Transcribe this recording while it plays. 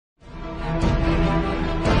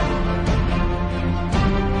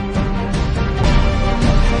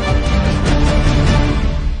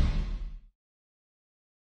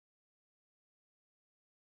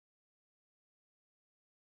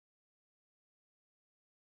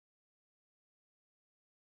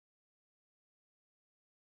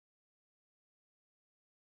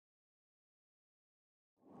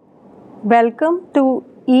Welcome to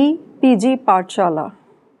EPG Pathshala.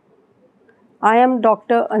 I am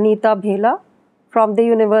Dr. Anita Bhela from the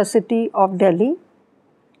University of Delhi,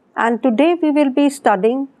 and today we will be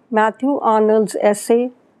studying Matthew Arnold's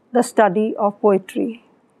essay, The Study of Poetry.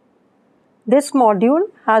 This module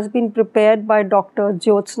has been prepared by Dr.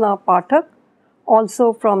 Jyotsna Pathak,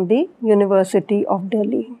 also from the University of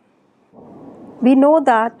Delhi. We know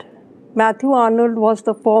that Matthew Arnold was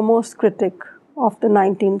the foremost critic of the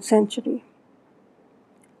 19th century.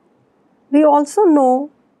 We also know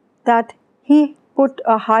that he put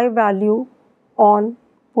a high value on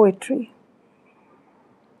poetry.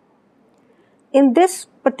 In this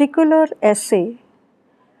particular essay,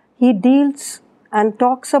 he deals and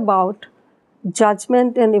talks about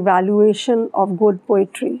judgment and evaluation of good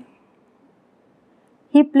poetry.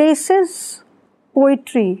 He places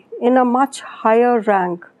poetry in a much higher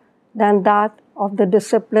rank than that of the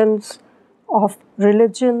disciplines of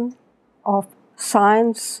religion, of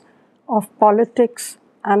science, of politics,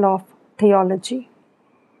 and of theology.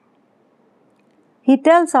 He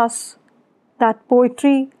tells us that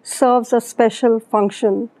poetry serves a special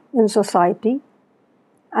function in society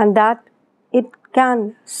and that it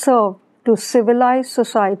can serve to civilize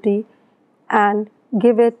society and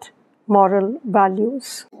give it moral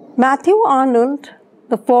values. Matthew Arnold,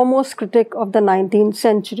 the foremost critic of the 19th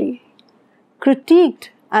century, critiqued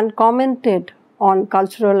and commented on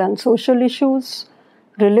cultural and social issues,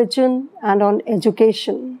 religion, and on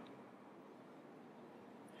education.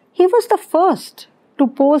 He was the first to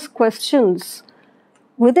pose questions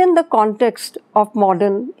within the context of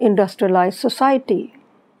modern industrialized society.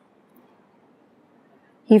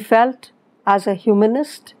 He felt, as a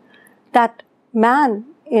humanist, that man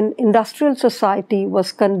in industrial society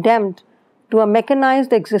was condemned to a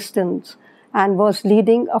mechanized existence and was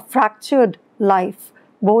leading a fractured life,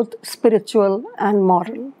 both spiritual and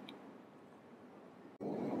moral.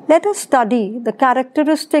 Let us study the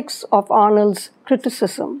characteristics of Arnold's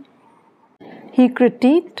criticism. He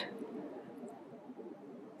critiqued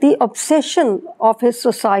the obsession of his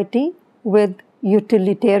society with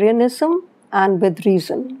utilitarianism and with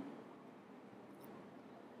reason.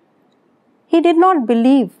 He did not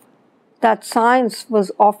believe that science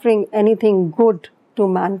was offering anything good to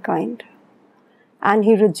mankind, and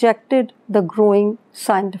he rejected the growing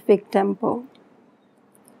scientific temper.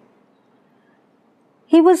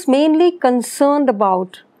 He was mainly concerned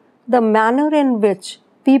about the manner in which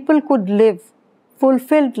people could live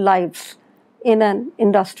fulfilled lives in an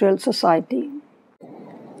industrial society.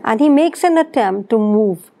 And he makes an attempt to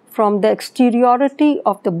move from the exteriority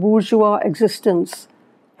of the bourgeois existence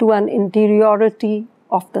to an interiority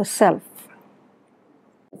of the self.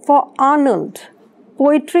 For Arnold,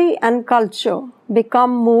 poetry and culture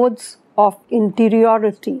become modes of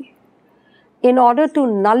interiority in order to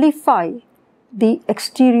nullify the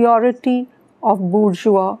exteriority of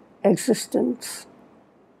bourgeois existence.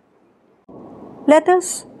 Let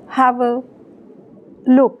us have a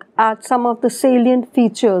look at some of the salient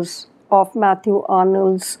features of Matthew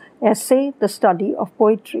Arnold's essay, The Study of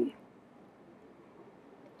Poetry.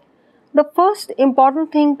 The first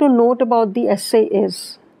important thing to note about the essay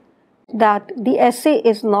is that the essay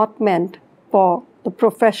is not meant for the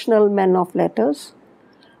professional men of letters,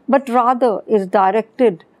 but rather is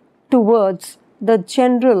directed towards the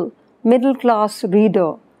general middle-class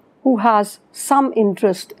reader who has some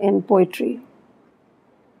interest in poetry.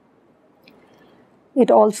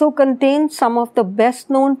 It also contains some of the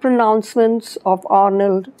best-known pronouncements of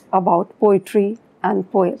Arnold about poetry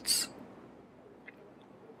and poets.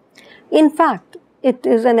 In fact, it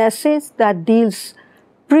is an essay that deals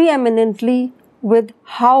preeminently with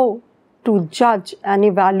how to judge and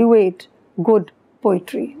evaluate good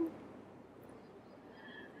poetry.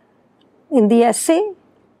 In the essay,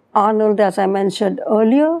 Arnold, as I mentioned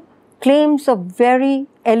earlier, claims a very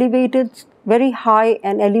high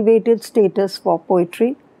and elevated status for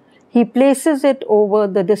poetry. He places it over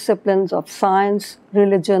the disciplines of science,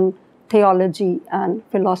 religion, theology, and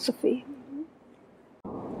philosophy.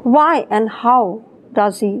 Why and how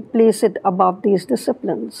does he place it above these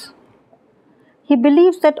disciplines? He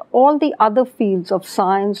believes that all the other fields of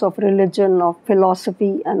science, of religion, of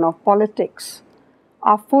philosophy, and of politics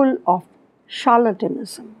are full of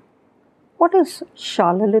charlatanism. What is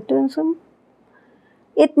charlatanism?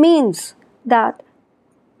 It means that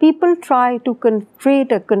people try to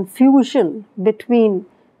create a confusion between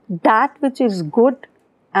that which is good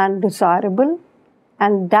and desirable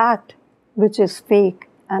and that which is fake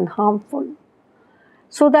and harmful,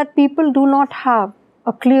 so that people do not have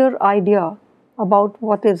a clear idea about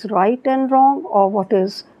what is right and wrong or what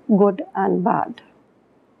is good and bad.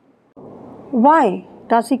 Why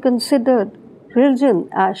does he consider religion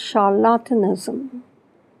as charlatanism?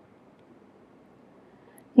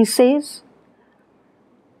 He says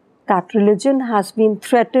that religion has been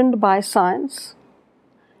threatened by science,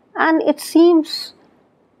 and it seems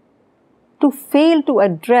to fail to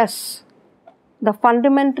address the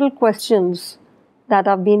fundamental questions that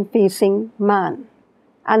have been facing man,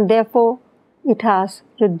 and therefore it has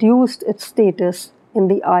reduced its status in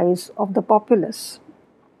the eyes of the populace.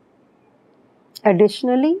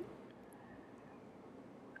 Additionally,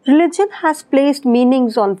 religion has placed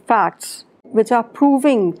meanings on facts which are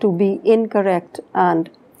proving to be incorrect and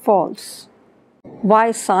false.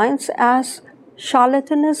 Why science as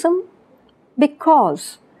charlatanism?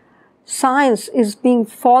 Because science is being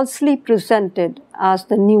falsely presented as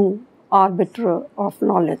the new arbiter of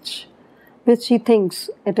knowledge, which he thinks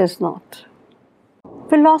it is not.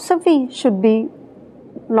 Philosophy should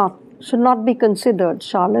not be considered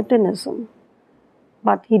charlatanism,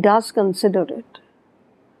 but he does consider it.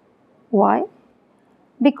 Why?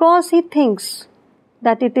 Because he thinks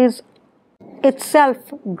that it is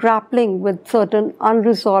itself grappling with certain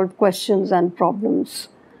unresolved questions and problems,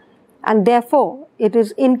 and therefore it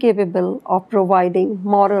is incapable of providing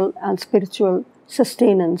moral and spiritual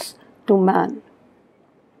sustenance to man.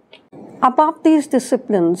 Above these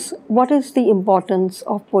disciplines, what is the importance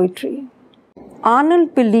of poetry?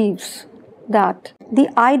 Arnold believes that the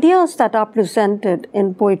ideas that are presented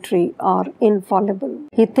in poetry are infallible.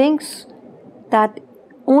 He thinks that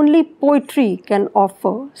only poetry can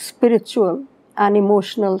offer spiritual and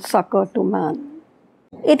emotional succor to man.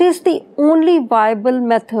 It is the only viable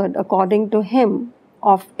method, according to him,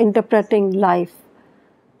 of interpreting life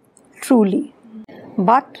truly.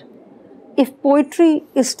 But if poetry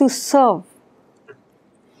is to serve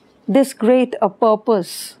this great a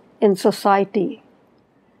purpose in society,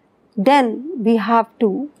 then we have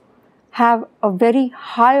to have a very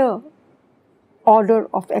higher order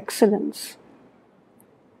of excellence.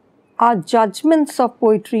 Our judgments of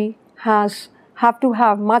poetry have to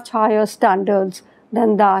have much higher standards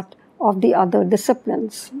than that of the other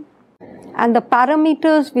disciplines. And the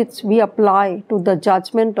parameters which we apply to the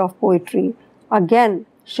judgment of poetry, again,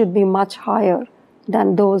 should be much higher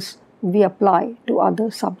than those we apply to other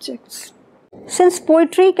subjects. Since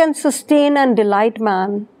poetry can sustain and delight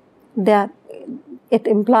man, that it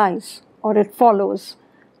implies or it follows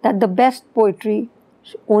that the best poetry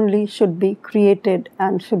only should be created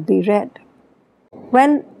and should be read.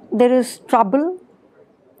 When there is trouble,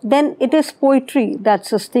 then it is poetry that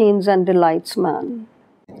sustains and delights man.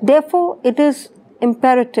 Therefore, it is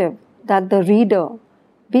imperative that the reader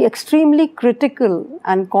be extremely critical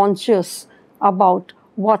and conscious about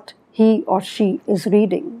what he or she is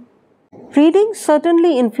reading. Reading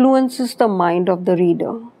certainly influences the mind of the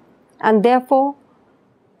reader, and therefore,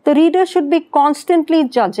 the reader should be constantly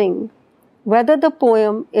judging whether the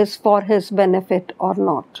poem is for his benefit or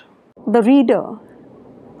not. The reader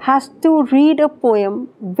has to read a poem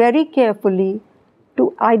very carefully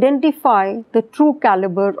to identify the true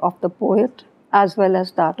caliber of the poet as well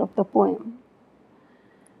as that of the poem.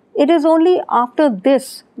 It is only after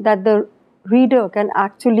this that the reader can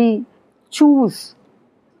actually choose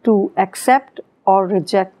to accept or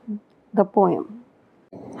reject the poem.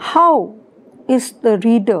 How is the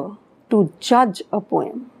reader to judge a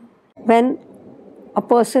poem? When a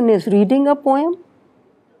person is reading a poem,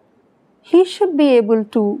 he should be able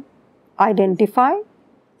to identify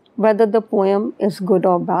whether the poem is good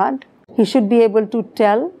or bad. He should be able to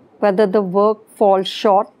tell whether the work falls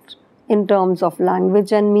short in terms of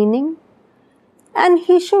language and meaning. And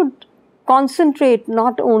he should concentrate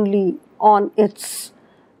not only on its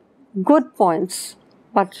good points,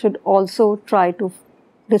 but should also try to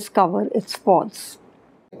discover its faults.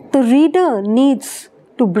 The reader needs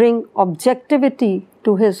to bring objectivity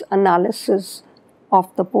to his analysis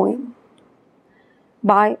of the poem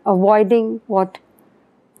by avoiding what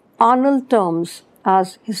Arnold terms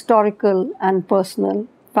as historical and personal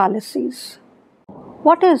fallacies.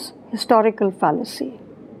 What is historical fallacy?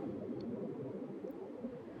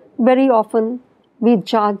 Very often we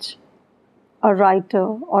judge a writer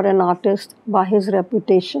or an artist by his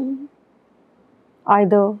reputation,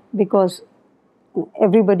 either because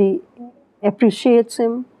everybody appreciates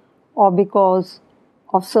him or because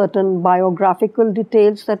of certain biographical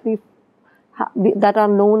details that are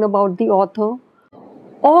known about the author,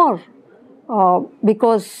 or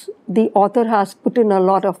because the author has put in a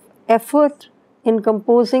lot of effort in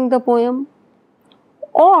composing the poem,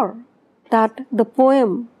 or that the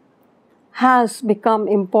poem has become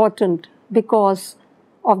important because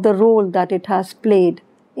of the role that it has played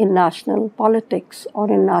in national politics or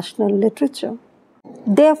in national literature.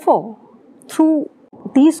 Therefore, through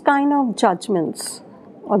these kind of judgments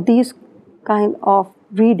or these kind of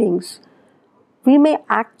readings, we may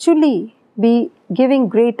actually be giving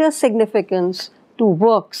greater significance to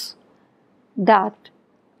works that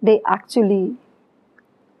they actually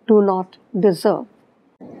do not deserve.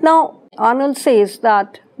 Now, Arnold says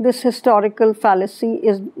that this historical fallacy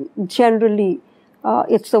is generally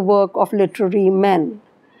it's the work of literary men,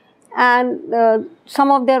 and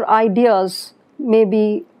some of their ideas may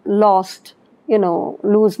be lost,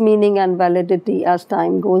 lose meaning and validity as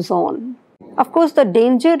time goes on. Of course, the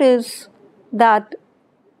danger is that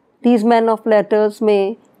these men of letters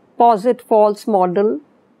may posit false model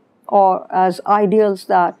or as ideals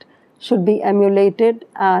that should be emulated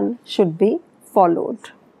and should be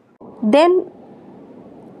followed. Then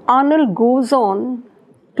Arnold goes on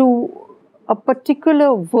to a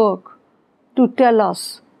particular work to tell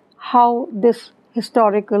us how this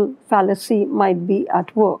historical fallacy might be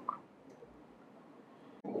at work.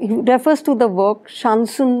 He refers to the work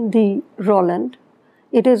Chanson de Roland.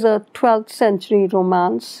 It is a 12th century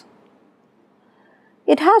romance.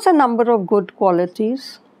 It has a number of good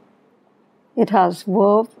qualities. It has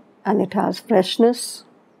verve and it has freshness.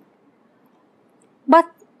 But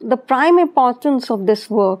the prime importance of this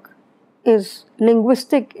work is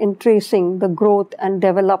linguistic in tracing the growth and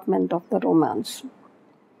development of the romance.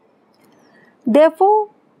 Therefore,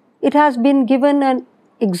 it has been given an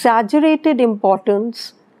exaggerated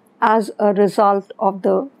importance as a result of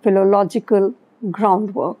the philological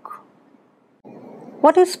groundwork.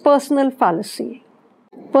 What is personal fallacy?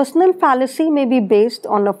 Personal fallacy may be based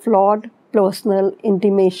on a flawed personal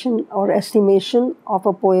intimation or estimation of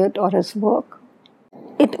a poet or his work.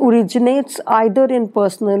 It originates either in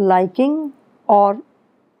personal liking or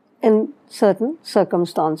in certain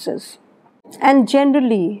circumstances. And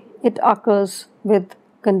generally, it occurs with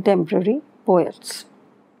contemporary poets.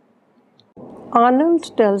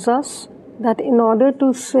 Arnold tells us that in order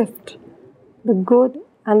to sift the good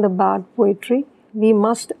and the bad poetry, we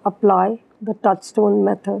must apply the touchstone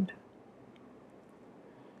method.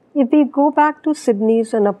 If we go back to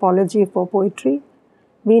Sidney's An Apology for Poetry,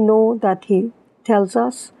 we know that he tells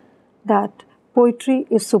us that poetry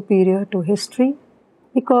is superior to history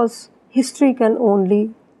because history can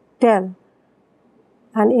only tell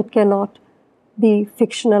and it cannot be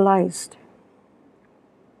fictionalized.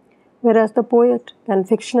 Whereas the poet can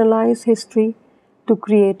fictionalize history to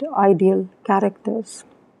create ideal characters.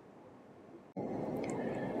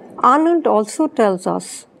 Arnold also tells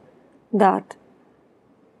us that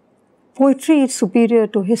poetry is superior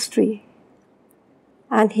to history,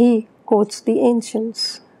 and he quotes the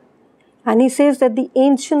ancients. And he says that the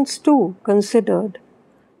ancients too considered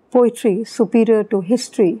poetry superior to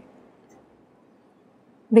history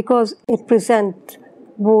because it presents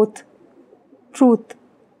both truth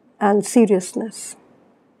and seriousness.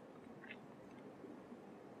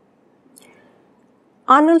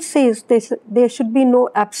 Arnold says there should be no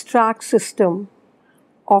abstract system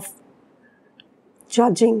of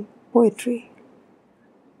judging poetry.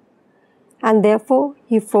 And therefore,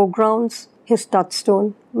 he foregrounds his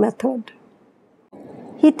touchstone method.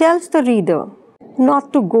 He tells the reader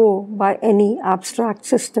not to go by any abstract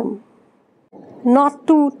system, not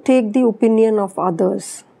to take the opinion of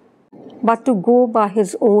others, but to go by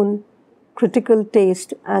his own critical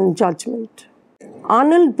taste and judgment.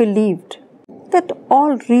 Arnold believed that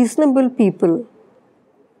all reasonable people,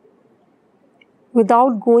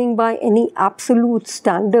 without going by any absolute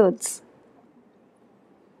standards,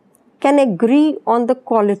 can agree on the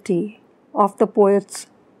quality of the poet's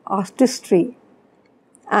artistry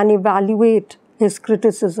and evaluate his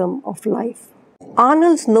criticism of life.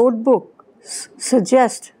 Arnold's notebooks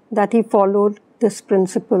suggest that he followed this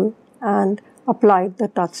principle and applied the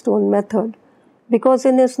touchstone method, because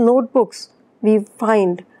in his notebooks we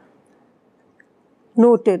find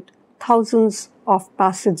noted thousands of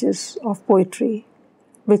passages of poetry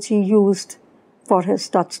which he used for his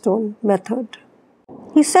touchstone method.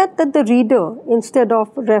 He said that the reader, instead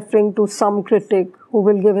of referring to some critic who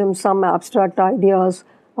will give him some abstract ideas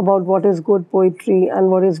about what is good poetry and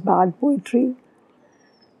what is bad poetry,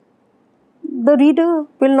 the reader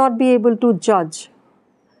will not be able to judge.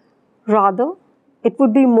 Rather, it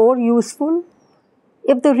would be more useful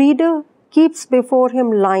if the reader keeps before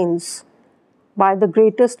him lines by the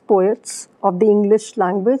greatest poets of the English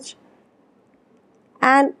language,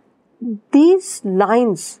 and these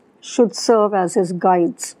lines should serve as his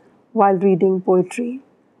guides while reading poetry.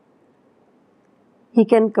 He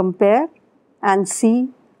can compare and see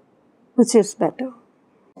which is better.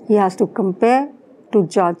 He has to compare to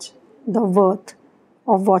judge the worth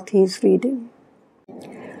of what he is reading.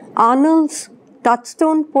 Arnold's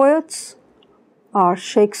touchstone poets are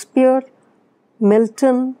Shakespeare,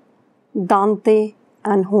 Milton, Dante,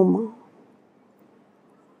 and Homer.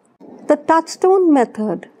 The touchstone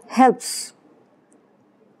method helps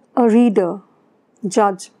a reader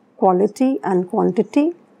judge quality and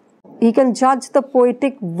quantity. He can judge the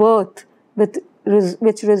poetic worth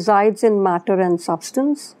which resides in matter and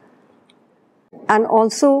substance, and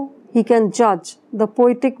also he can judge the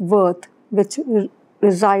poetic worth which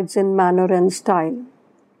resides in manner and style.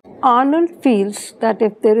 Arnold feels that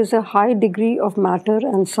if there is a high degree of matter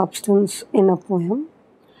and substance in a poem,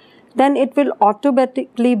 then it will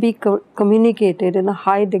automatically be communicated in a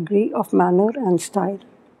high degree of manner and style.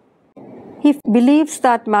 He believes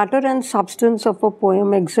that matter and substance of a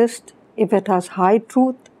poem exist if it has high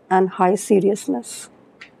truth and high seriousness.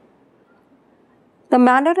 The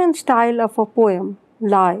manner and style of a poem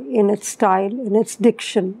lie in its style, in its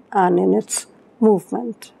diction, and in its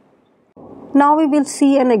movement. Now we will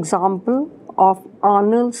see an example of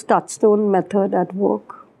Arnold's touchstone method at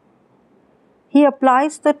work. He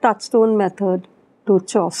applies the touchstone method to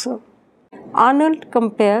Chaucer. Arnold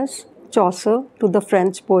compares Chaucer to the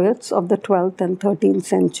French poets of the 12th and 13th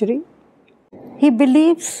century. He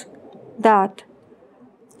believes that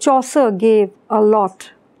Chaucer gave a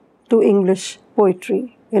lot to English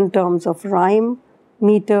poetry in terms of rhyme,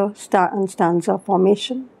 meter, and stanza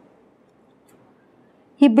formation.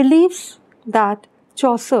 He believes that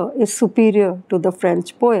Chaucer is superior to the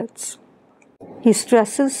French poets. He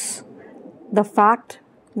stresses the fact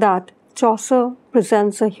that Chaucer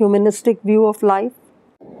presents a humanistic view of life.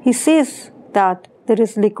 He says that there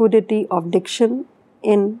is liquidity of diction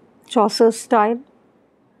in Chaucer's style,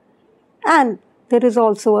 and there is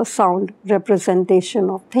also a sound representation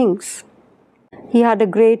of things. He had a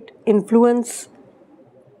great influence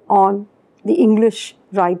on the English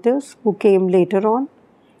writers who came later on,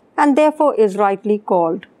 and therefore is rightly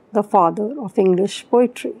called the father of English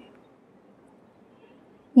poetry.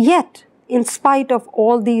 Yet, in spite of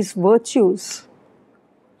all these virtues,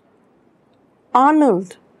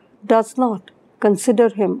 Arnold does not consider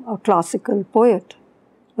him a classical poet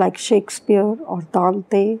like Shakespeare or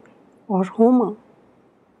Dante or Homer.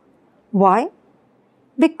 Why?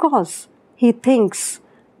 Because he thinks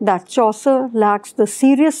that Chaucer lacks the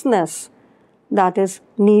seriousness that is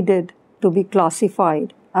needed to be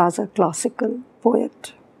classified as a classical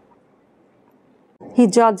poet. He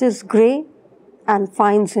judges Gray and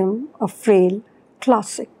finds him a frail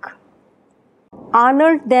classic.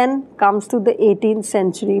 Arnold then comes to the 18th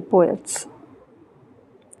century poets.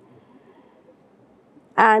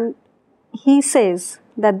 And he says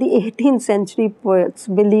that the 18th century poets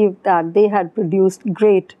believed that they had produced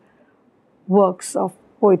great works of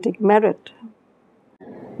poetic merit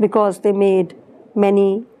because they made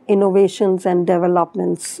many innovations and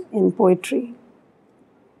developments in poetry.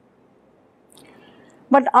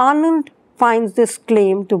 But Arnold finds this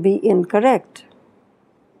claim to be incorrect.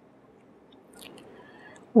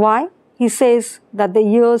 Why? He says that the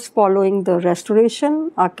years following the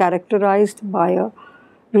Restoration are characterized by a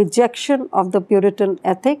rejection of the Puritan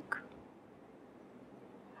ethic.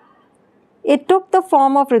 It took the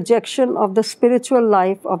form of rejection of the spiritual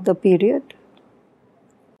life of the period.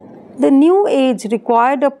 The New Age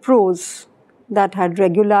required a prose that had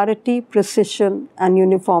regularity, precision, and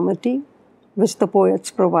uniformity, which the poets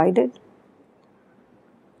provided.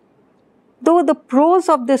 Though the prose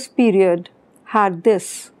of this period had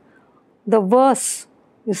this, the verse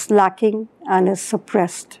is lacking and is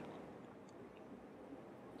suppressed.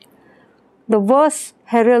 The verse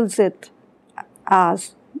heralds it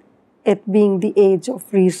as it being the age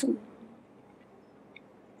of reason.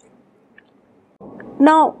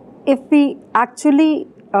 Now, if we actually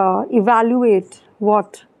evaluate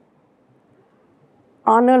what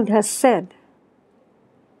Arnold has said,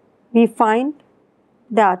 we find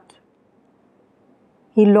that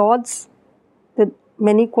he lauds the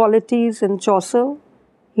many qualities in Chaucer,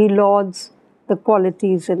 he lauds the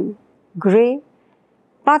qualities in Gray,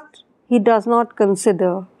 but he does not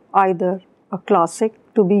consider either a classic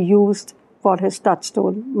to be used for his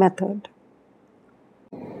touchstone method.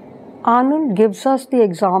 Arnold gives us the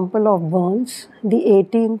example of Burns, the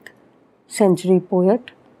 18th century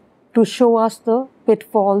poet, to show us the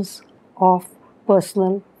pitfalls of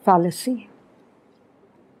personal fallacy.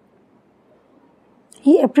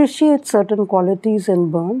 He appreciates certain qualities in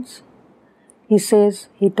Burns. He says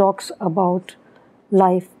he talks about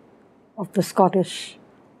life of the Scottish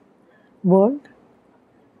world.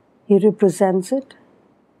 He represents it,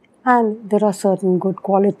 and there are certain good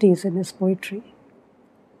qualities in his poetry.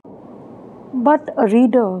 But a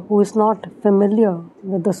reader who is not familiar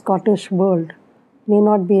with the Scottish world may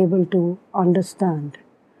not be able to understand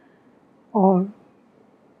or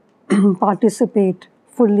participate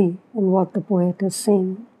fully in what the poet is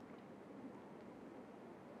saying.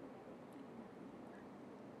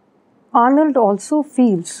 Arnold also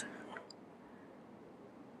feels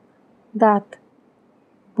that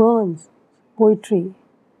Burns' poetry,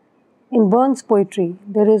 in Burns' poetry,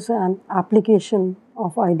 there is an application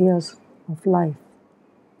of ideas of life.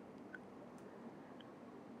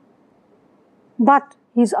 But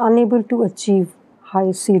he is unable to achieve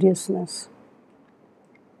high seriousness.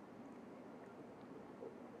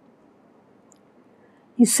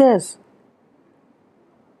 He says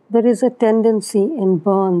there is a tendency in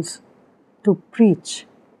Burns to preach,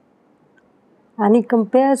 and he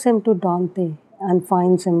compares him to Dante and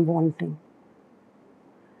finds him wanting.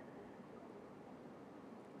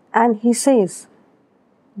 And he says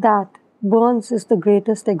that Burns is the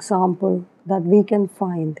greatest example that we can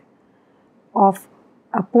find of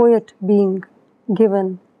a poet being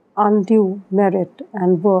given undue merit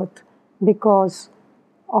and worth because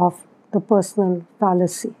of the personal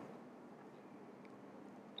fallacy.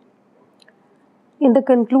 In the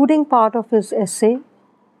concluding part of his essay,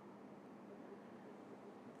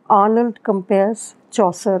 Arnold compares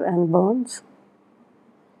Chaucer and Burns.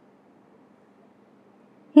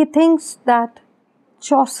 He thinks that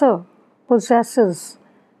Chaucer possesses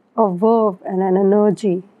a verve and an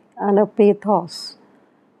energy and a pathos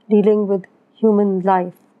dealing with human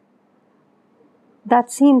life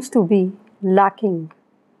that seems to be lacking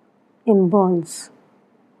in Burns.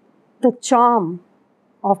 The charm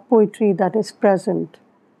of poetry that is present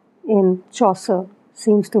in Chaucer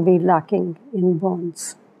seems to be lacking in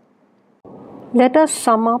Burns. Let us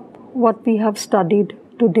sum up what we have studied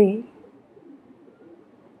today.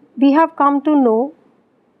 We have come to know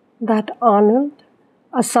that Arnold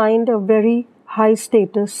assigned a very high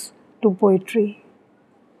status to poetry.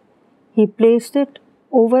 He placed it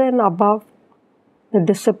over and above the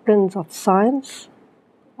disciplines of science,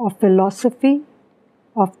 of philosophy,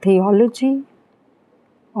 of theology,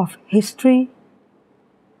 of history,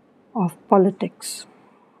 of politics.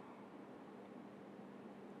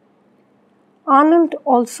 Arnold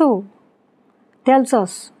also tells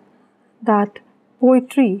us that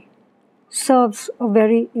poetry serves a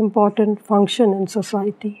very important function in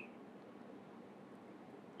society.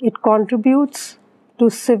 It contributes to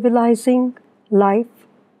civilizing life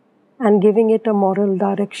and giving it a moral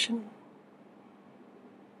direction.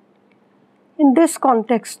 In this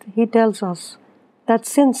context, he tells us that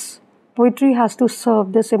since poetry has to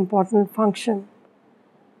serve this important function,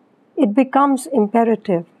 it becomes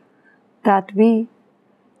imperative that we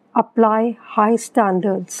apply high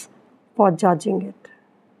standards for judging it.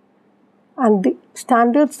 And the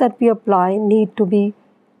standards that we apply need to be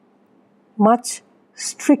much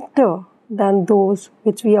stricter than those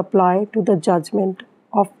which we apply to the judgment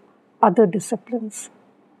of other disciplines.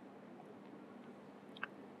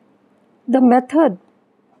 The method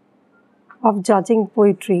of judging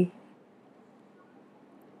poetry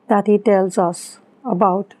that he tells us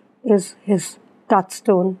about is his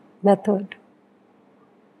touchstone method.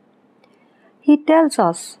 He tells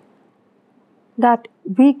us that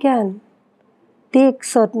we can take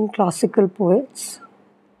certain classical poets,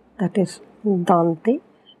 that is Dante,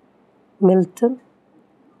 Milton,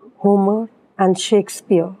 Homer, and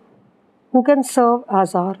Shakespeare, who can serve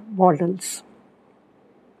as our models.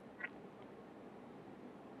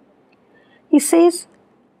 He says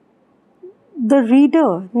the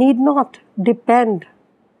reader need not depend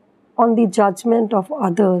on the judgment of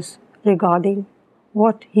others regarding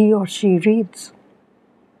what he or she reads.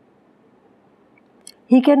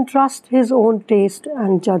 He can trust his own taste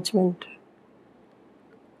and judgment.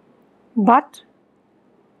 But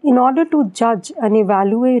in order to judge and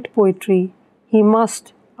evaluate poetry, he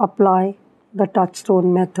must apply the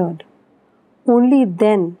touchstone method. Only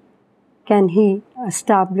then can he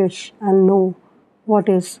establish and know what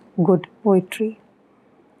is good poetry.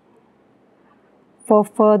 For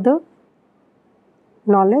further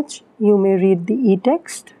knowledge, you may read the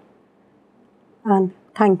e-text, and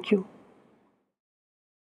thank you.